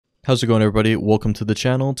How's it going, everybody? Welcome to the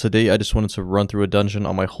channel. Today I just wanted to run through a dungeon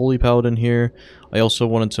on my Holy Paladin here. I also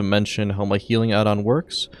wanted to mention how my healing add-on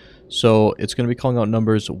works. So it's going to be calling out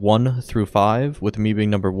numbers 1 through 5, with me being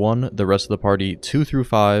number 1, the rest of the party 2 through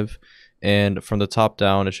 5, and from the top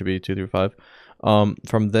down it should be 2 through 5.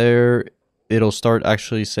 From there it'll start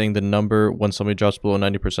actually saying the number when somebody drops below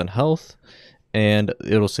 90% health, and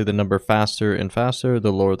it'll say the number faster and faster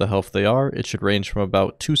the lower the health they are. It should range from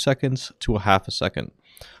about 2 seconds to a half a second.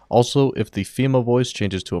 Also, if the female voice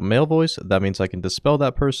changes to a male voice, that means I can dispel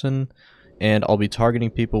that person, and I'll be targeting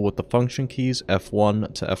people with the function keys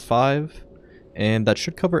F1 to F5, and that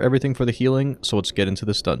should cover everything for the healing, so let's get into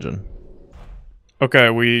this dungeon. Okay,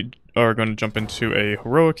 we are going to jump into a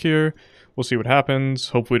heroic here. We'll see what happens.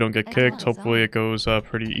 Hopefully we don't get kicked. Hopefully it goes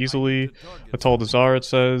pretty easily. Atal Dazar, it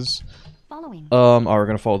says. Alright, we're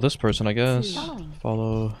gonna follow this person, I guess.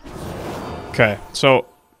 Follow. Okay, so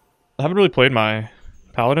I haven't really played my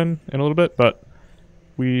Paladin in a little bit, but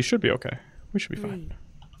we should be okay. We should be fine.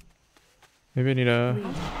 Maybe I need a...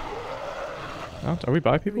 Mount? Are we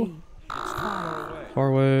by people? Far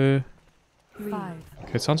away.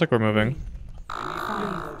 Okay, it sounds like we're moving.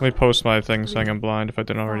 Let me post my thing saying I'm blind if I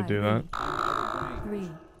didn't already do that.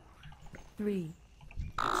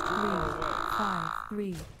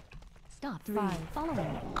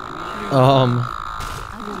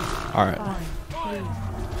 Alright.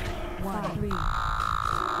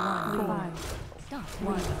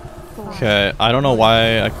 Okay, I don't know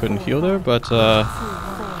why I couldn't heal there, but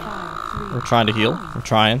we're trying to heal. We're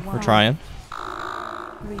trying. Can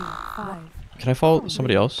I follow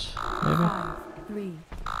somebody else, maybe?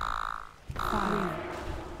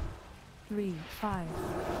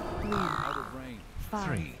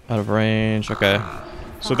 Out of range, okay.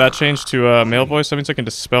 So that changed to a male voice. That means I can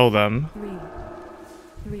dispel them.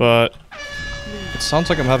 But it sounds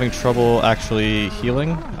like I'm having trouble actually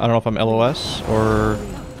healing. I don't know if I'm LOS or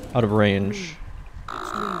out of range.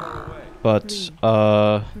 But,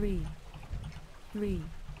 okay,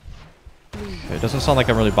 it doesn't sound like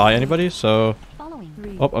I'm really by anybody, so...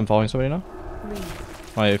 Oh, I'm following somebody now.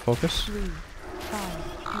 My focus.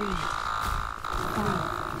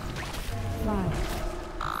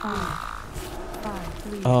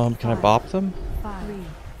 Can I bop them?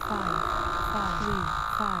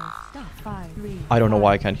 I don't know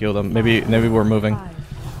why I can't heal them. Maybe we're moving.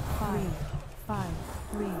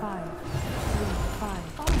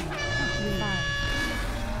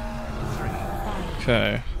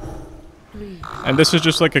 okay. And this is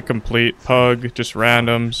just like a complete PUG, just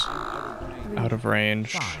randoms. Out of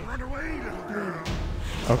range.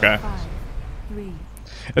 Okay.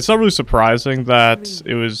 It's not really surprising that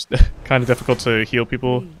it was kind of difficult to heal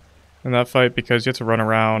people in that fight, because you have to run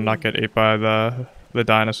around, not get ate by the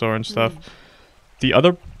dinosaur and stuff. The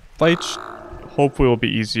other fights hopefully will be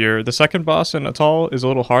easier. The second boss in Atal is a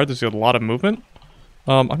little hard. There's a lot of movement.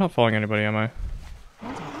 I'm not following anybody, am I?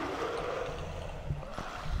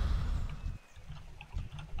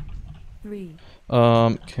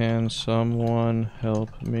 Can someone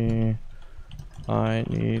help me? I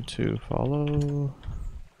need to follow.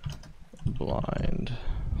 Blind.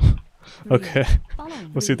 Okay.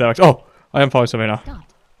 We'll see if that actually... Oh! I am following somebody now.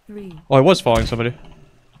 Oh, I was following somebody.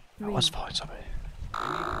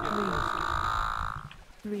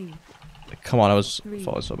 Come on, I was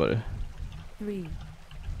following somebody.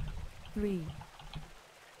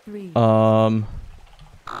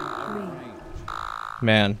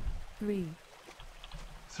 Man.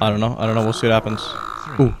 I don't know. We'll see what happens.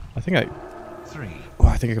 Ooh, I think I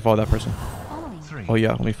can follow that person. Oh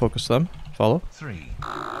yeah, let me focus them. Follow.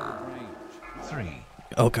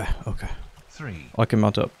 Okay. Oh, I can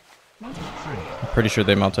mount up. I'm pretty sure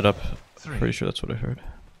they mounted up. Pretty sure that's what I heard.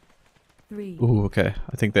 Ooh, okay.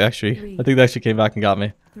 I think they actually came back and got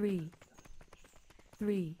me.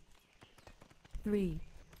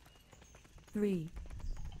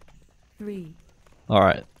 All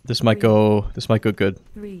right. This might go good.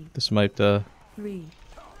 This might be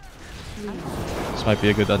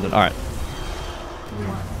a good dungeon. All right.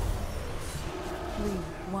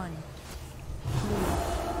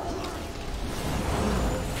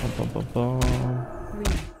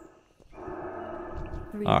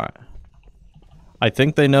 Alright. I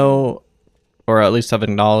think they know, or at least have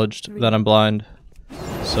acknowledged that I'm blind.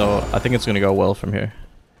 So I think it's gonna go well from here.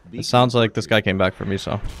 It sounds like this guy came back for me,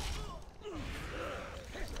 so.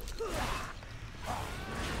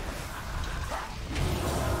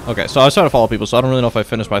 Okay, so I was trying to follow people, so I don't really know if I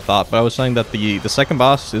finished my thought, but I was saying that the second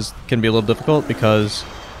boss can be a little difficult because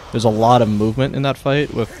there's a lot of movement in that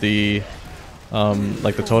fight with the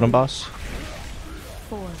like the totem boss.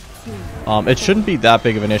 It shouldn't be that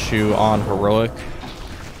big of an issue on heroic.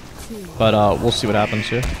 But we'll see what happens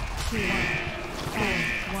here.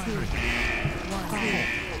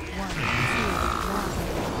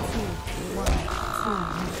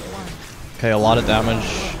 Okay, a lot of damage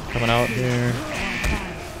coming out here.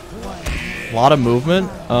 A lot of movement.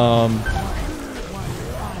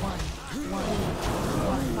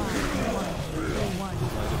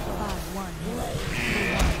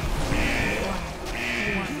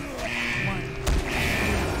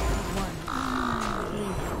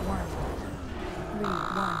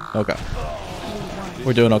 Okay.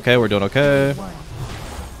 We're doing okay, we're doing okay.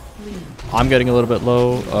 I'm getting a little bit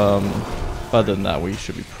low. But other than that, we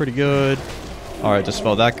should be pretty good. Alright,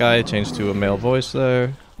 dispel that guy. Change to a male voice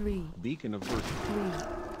there. Beacon of virtue.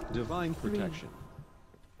 Divine protection.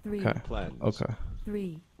 Okay. Okay.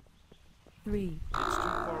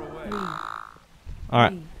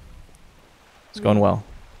 Alright. It's going well.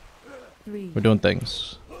 We're doing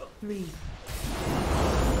things.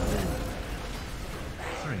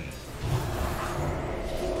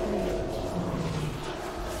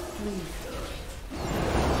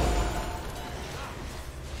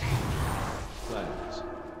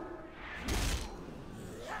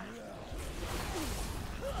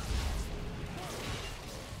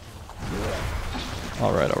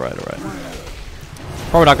 Alright.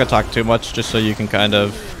 Probably not gonna talk too much, just so you can kind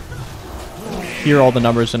of hear all the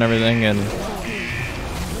numbers and everything, and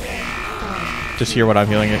just hear what I'm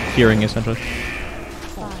hearing essentially.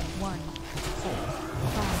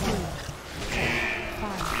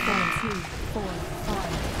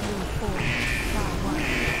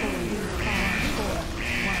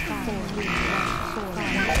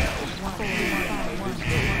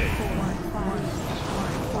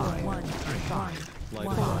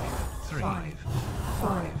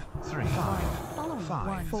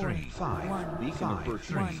 Beacon of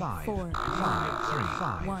virtue. 3, 5, 4, 5, 3,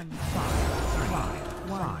 5, 1, 5, 3,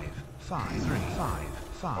 5, 5, 3, 5,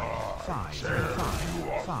 5, 5, 3, 5,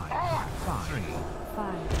 5, 5, 3,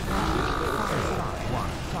 5, 1,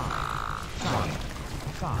 5,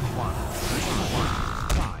 5, 1,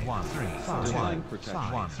 5, 1, 3, 5, 1,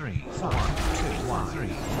 5, 3, 4, 2, 1, 3,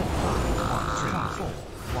 4, 5, 1, 3, 4,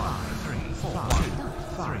 1, 3, 4, 1,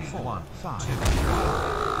 5, 4, 1, 5, 2,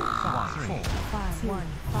 5, 3, 5, 1,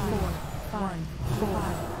 5, 1, 4,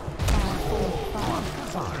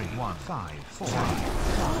 5, 3, 1, 5, 4,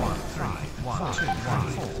 1, 3, 1, 2, 1,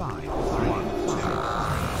 4, 5, 3, 1,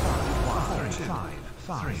 2, 5,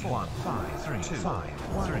 5, 3, 1, 5, 3, 2, 5,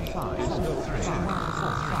 3, 5, 4, 3, 1, 4, 3, 5,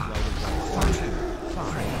 2,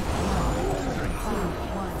 5, 3,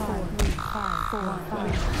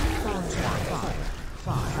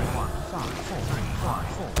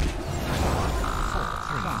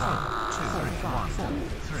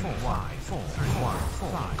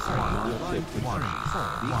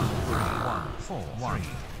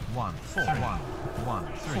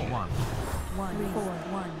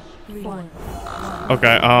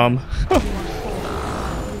 Okay,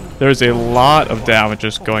 there's a lot of damage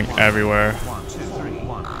just going everywhere. 1, 2, 3,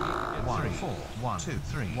 1, 1, 4, 1, 2,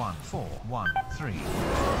 3, 1, 4, 1, 3,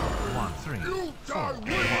 1, 3, 4,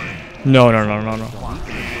 1. No.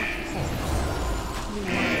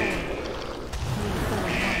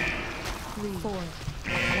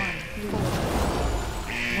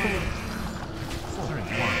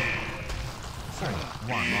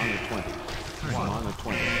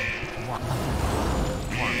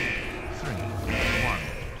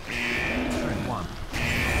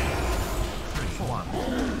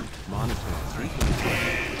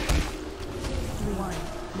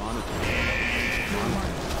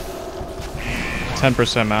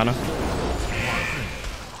 10% mana.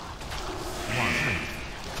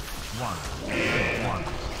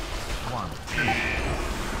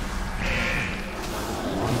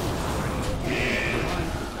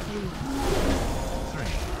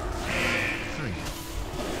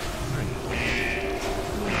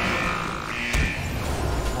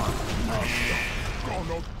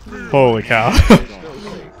 Holy cow.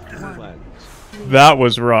 That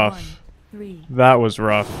was rough. That was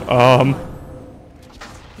rough.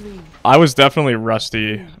 I was definitely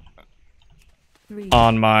rusty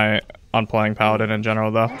on playing Paladin in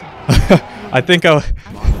general though. I think I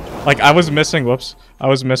was missing I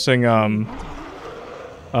was missing one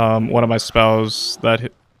of my spells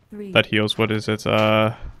that heals. What is it?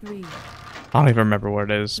 I don't even remember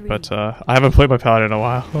what it is, but I haven't played my Paladin in a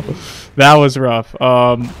while. That was rough.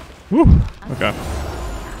 Whew. Okay.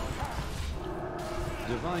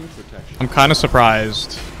 I'm kind of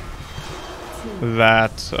surprised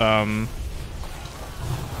that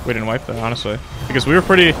we didn't wipe that, honestly, because we were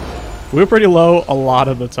pretty low a lot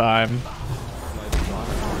of the time.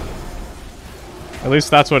 At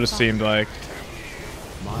least that's what it seemed like.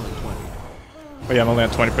 Mana 20. But yeah, I'm only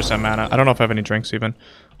at 20% mana. I don't know if I have any drinks even.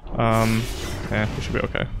 Yeah, we should be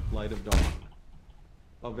okay. Light of Dawn.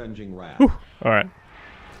 Avenging Wrath. Alright.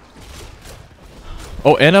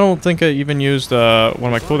 Oh, and I don't think I even used one of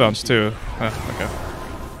my cooldowns too. Okay.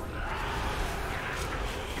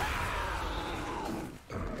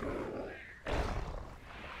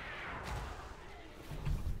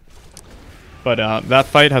 But that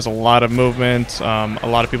fight has a lot of movement. A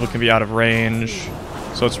lot of people can be out of range.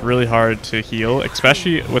 So it's really hard to heal,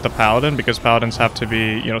 especially with a paladin, because paladins have to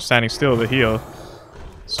be, you know, standing still to heal.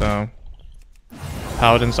 So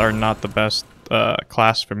paladins are not the best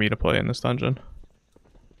class for me to play in this dungeon.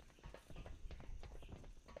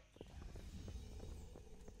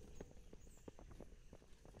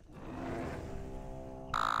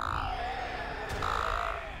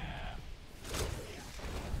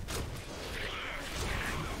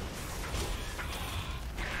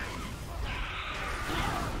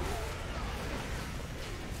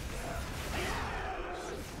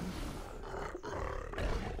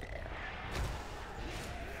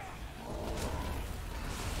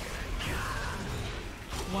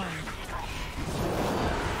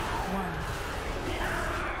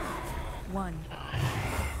 One.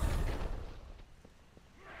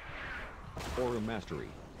 Aura Mastery.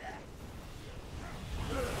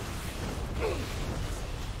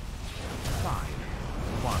 Five.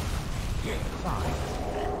 One. Five.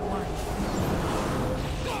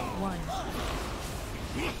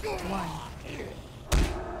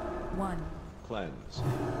 One. Cleanse.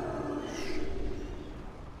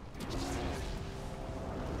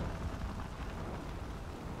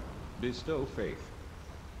 Bestow Faith.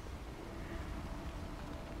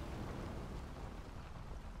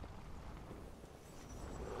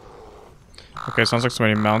 Okay, sounds like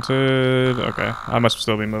somebody mounted. Okay, I must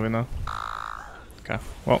still be moving though. Okay,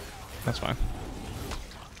 well, that's fine.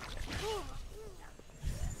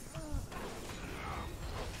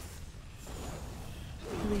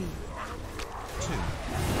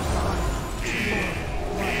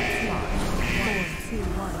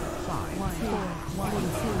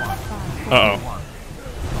 Uh-oh.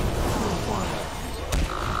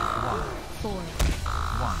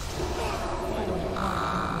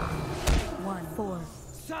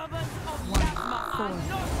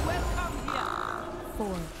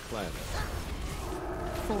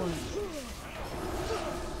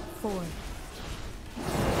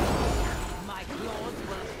 My claws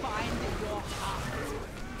will find your heart.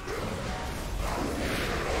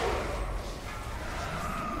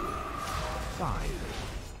 Five.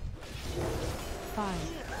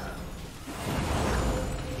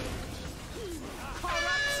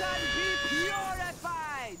 Corruption be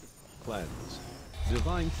purified. Cleanse.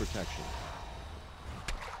 Divine Protection.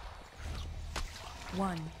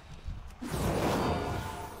 One.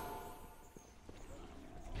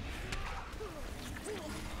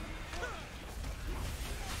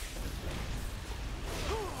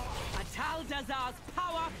 Ataldazar's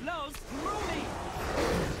power flows through me.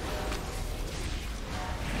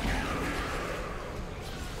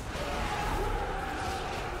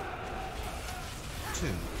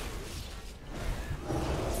 Two.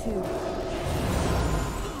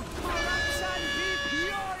 Corruption be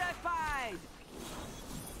purified.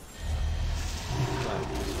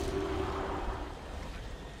 Cleanse.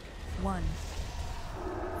 One.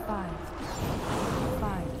 Five.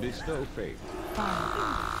 Bestow Faith. Five.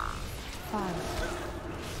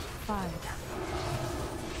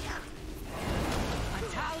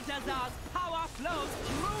 Ataldazar's power flows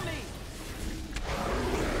through me.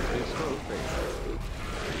 Bestow Faith.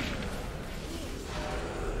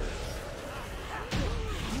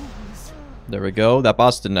 There we go. That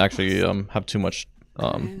boss didn't actually have too much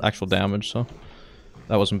actual damage, so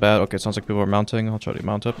that wasn't bad. Okay, sounds like people are mounting. I'll try to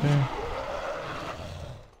mount up here.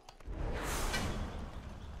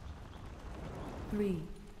 Three.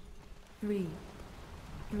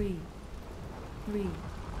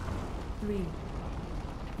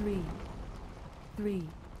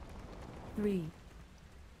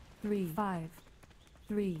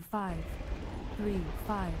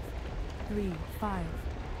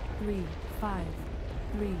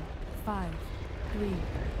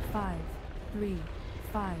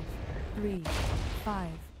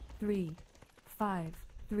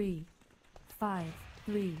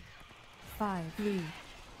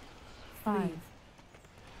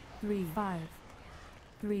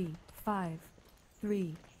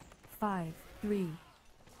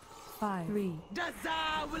 Five.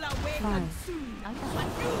 Dazar will awaken soon, but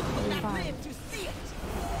you will not live to see it.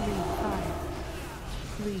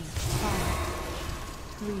 3,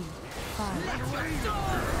 5.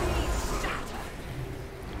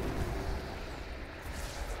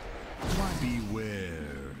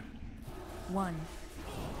 Beware. 1.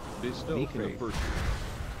 Bestow Beacon of faith. virtue.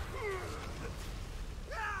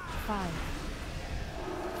 5.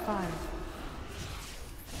 5.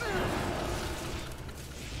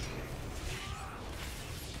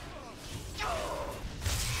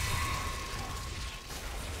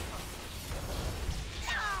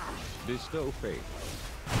 Bestow faith.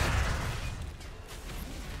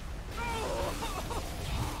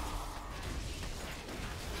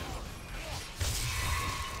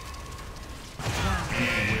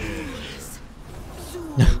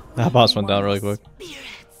 That boss went down really quick.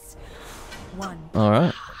 Spirits. 1.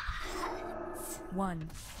 Alright. 1.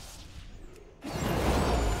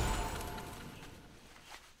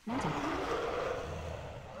 Magic.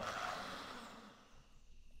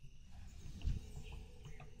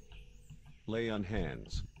 Lay on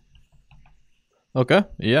hands. Okay,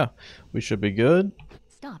 yeah. We should be good.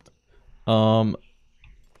 Stopped. That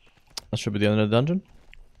should be the end of the dungeon.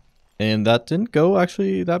 And that didn't go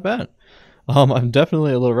actually that bad. I'm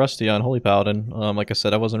definitely a little rusty on Holy Paladin. Like I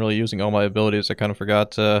said, I wasn't really using all my abilities. I kind of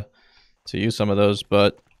forgot to use some of those,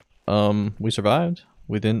 but we survived.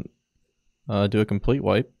 We didn't do a complete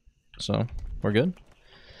wipe, so we're good.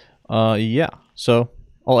 Yeah, so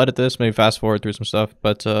I'll edit this, maybe fast forward through some stuff,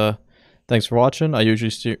 but thanks for watching. I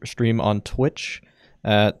usually stream on Twitch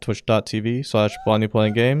at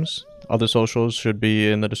twitch.tv/blindlyplayinggames. Other socials should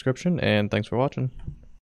be in the description, and thanks for watching.